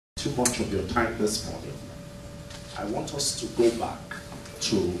too much of your time this morning, I want us to go back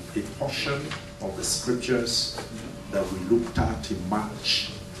to a portion of the scriptures that we looked at in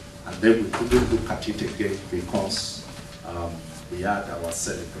March, and then we couldn't look at it again because we had our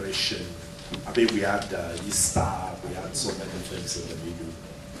celebration. I mean, we had Easter, we had so many things in the middle.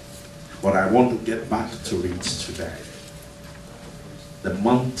 But I want to get back to it today. The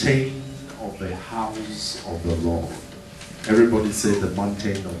mountain of the house of the Lord. Everybody say the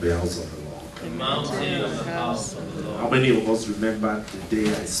mountain of the house of the Lord. The mountain of the house of the Lord. How many of us remember the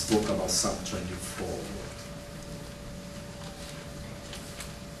day I spoke about Psalm 24?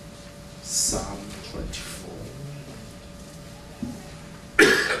 Psalm 24.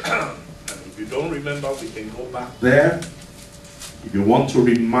 And if you don't remember, we can go back there. If you want to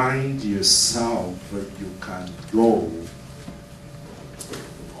remind yourself, you can go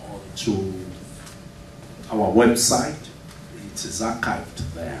to our website. It is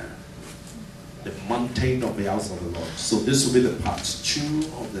archived there. The mountain of the house of the Lord. So this will be the part 2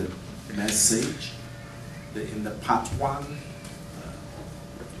 of the message. In the part 1,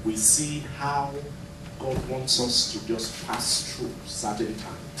 we see how God wants us to just pass through certain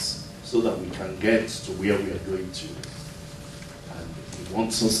times so that we can get to where we are going to. And He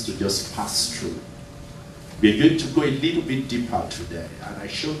wants us to just pass through. We're going to go a little bit deeper today. And I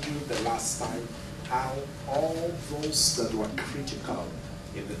showed you the last time how all those that were critical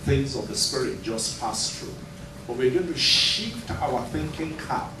in the things of the Spirit just pass through. But we're going to shift our thinking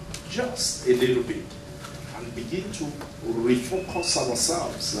cap just a little bit and begin to refocus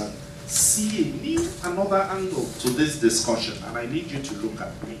ourselves and see another angle to this discussion. And I need you to look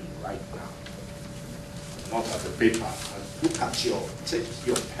at me right now, not at the paper. And look at take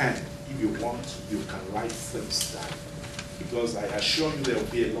your pen. If you want, you can write things down. Because I assure you there will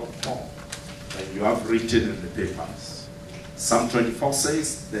be a lot more than you have written in the papers. Psalm 24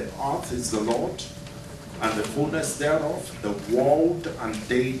 says, the earth is the Lord, and the fullness thereof, the world and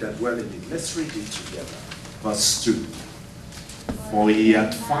they that dwell in it. Let's read it together. Verse 2. For He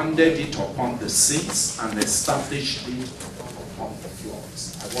hath founded it upon the seas and established it upon the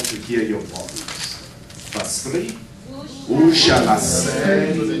floods. I want to hear your voice. Verse 3. Who shall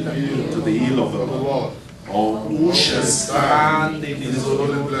ascend to the hill of the Lord? Or who shall stand in His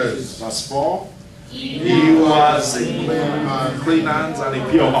holy place? Verse 4. He who has a clean hands and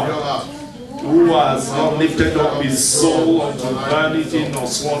a pure heart, who has not lifted up his soul unto vanity nor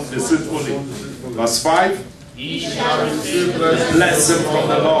sworn deceitfully. Verse 5. He shall receive blessing from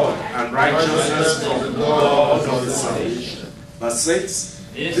the Lord and righteousness from the God of His salvation. Verse 6.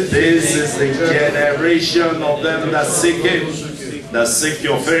 This is the generation of them that seek Him, that seek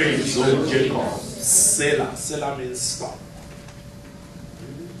your face, O Jacob. Selah. Selah means stop.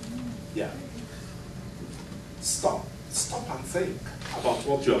 Yeah. Stop. Stop and think about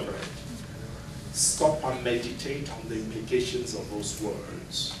what you have read. Stop and meditate on the implications of those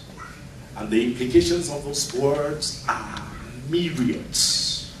words. And the implications of those words are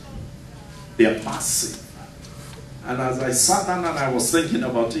myriads. They are massive. And as I sat down and I was thinking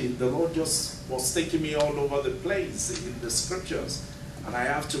about it, the Lord just was taking me all over the place in the scriptures. And I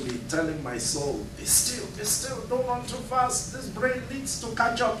have to be telling my soul, be still, don't run too fast. This brain needs to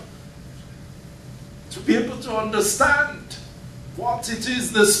catch up. To be able to understand what it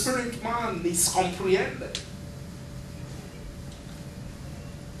is the spirit man is comprehending.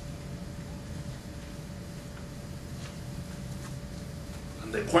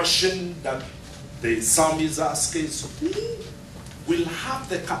 And the question that the psalmist asks is, who will have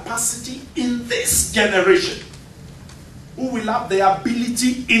the capacity in this generation? Who will have the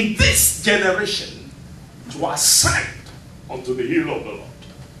ability in this generation to ascend unto the hill of the Lord?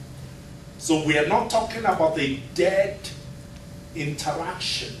 So we are not talking about a dead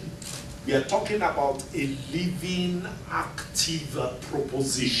interaction. We are talking about a living, active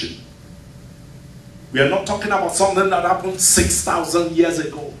proposition. We are not talking about something that happened 6,000 years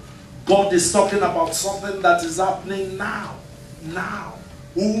ago. God is talking about something that is happening now. Now.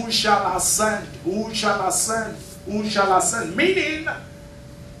 Who shall ascend? Who shall ascend? Who shall ascend? Meaning,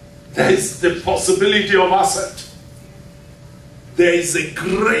 there is the possibility of ascent. There is a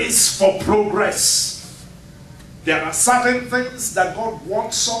grace for progress. There are certain things that God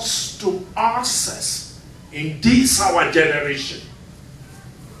wants us to access in this our generation.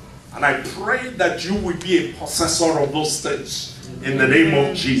 And I pray that you will be a possessor of those things in the name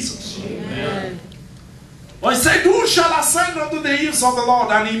of Jesus. Amen. But he said, who shall ascend unto the hills of the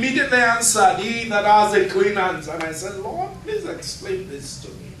Lord? And he immediately answered, he that has a clean hands. And I said, Lord, please explain this to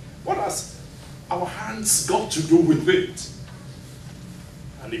me. What has our hands got to do with it?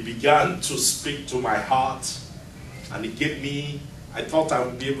 And he began to speak to my heart. And he gave me I thought I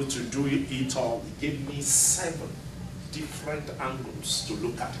would be able to do it all. He gave me 7 different angles to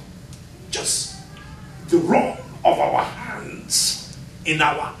look at it. Just the role of our hands in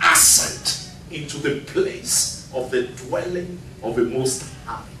our ascent into the place of the dwelling of the Most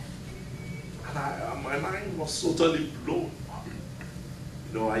High. And my mind was totally blown.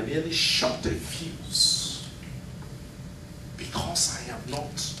 You know, I nearly shot a fuse because I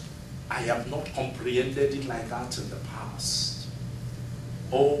have not comprehended it like that in the past.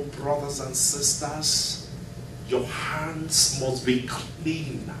 Oh, brothers and sisters, your hands must be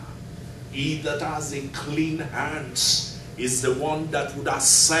clean. He that has a clean hands is the one that would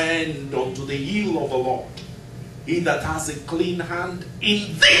ascend unto the hill of the Lord. He that has a clean hand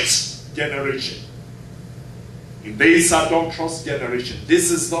in this generation, in this adulterous generation.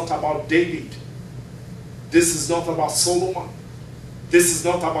 This is not about David. This is not about Solomon. This is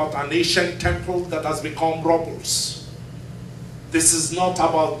not about an ancient temple that has become rubbles. This is not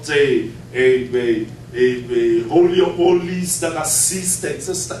about a holy of holies that has ceased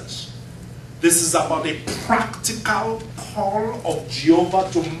existence. This is about a practical call of Jehovah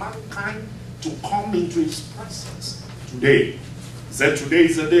to mankind to come into his presence today. He said today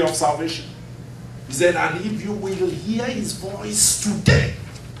is the day of salvation. He said, and if you will hear his voice today,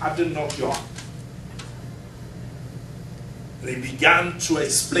 harden not your heart. And he began to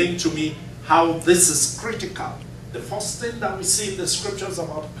explain to me how this is critical. The first thing that we see in the scriptures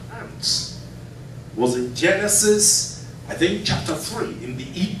about hands was in Genesis, I think chapter 3, in the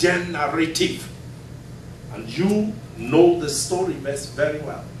Eden narrative. And you know the story very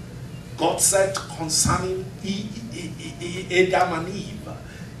well. God said concerning Adam and Eve,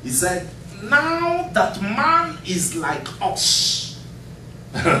 he said, now that man is like us,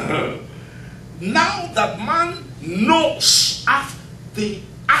 now that man knows, have the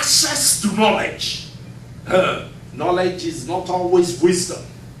access to knowledge. Knowledge is not always wisdom.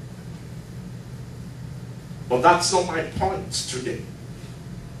 But that's not my point today.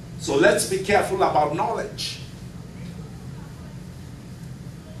 So let's be careful about knowledge.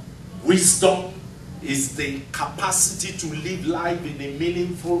 Wisdom is the capacity to live life in a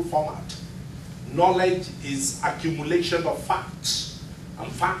meaningful format. Knowledge is accumulation of facts,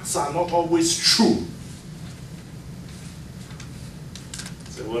 and facts are not always true.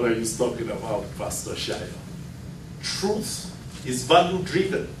 So what are you talking about, Pastor Shire? Truth is value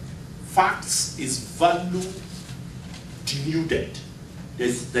driven. Facts is value denuded.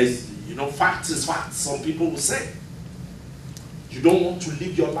 There's you know, facts is facts. Some people will say, you don't want to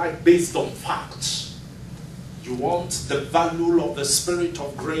live your life based on facts. You want the value of the Spirit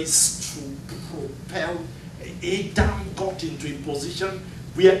of grace to propel. Adam got into a position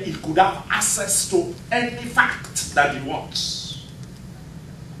where he could have access to any fact that he wants.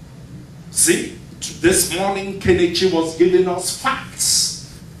 See, this morning Kenichi was giving us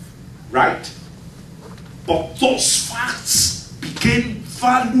facts, right? But those facts became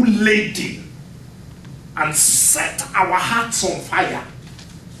value-laden and set our hearts on fire.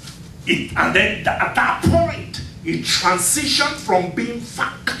 And then at that point, it transitioned from being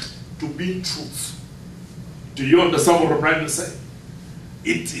fact to being truth. Do you understand what I'm trying to say?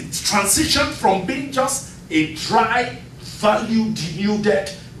 It transitioned from being just a dry,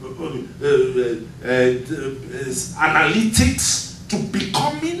 value-denuded analytics to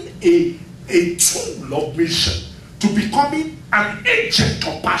becoming a tool of mission, to becoming an agent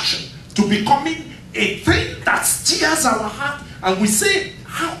of passion, to becoming a thing that steers our heart, and we say,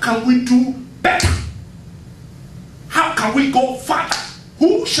 how can we do better? How can we go further?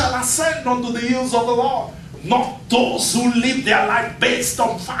 Who shall ascend unto the hills of the Lord? Not those who live their life based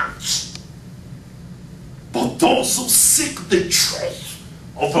on facts, but those who seek the truth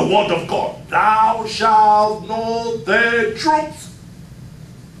of the word of God. Thou shalt know the truth,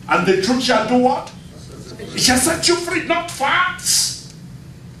 and the truth shall do what? It shall set you free, not facts.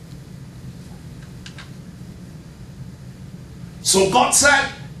 So God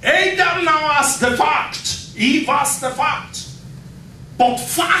said, Adam now has the fact, Eve has the fact, but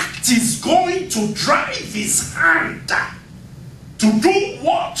fact is going to drive his hand to do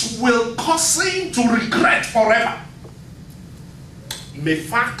what will cause him to regret forever. May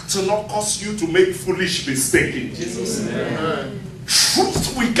fact not cause you to make foolish mistakes in Jesus' name.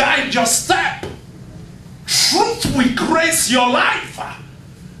 Truth will guide your step. Truth will grace your life.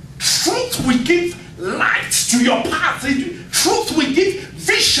 Truth will give light to your path. Truth will give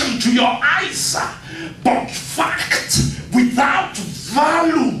vision to your eyes. But fact without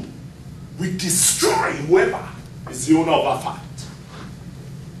value will destroy whoever is the owner of a fact.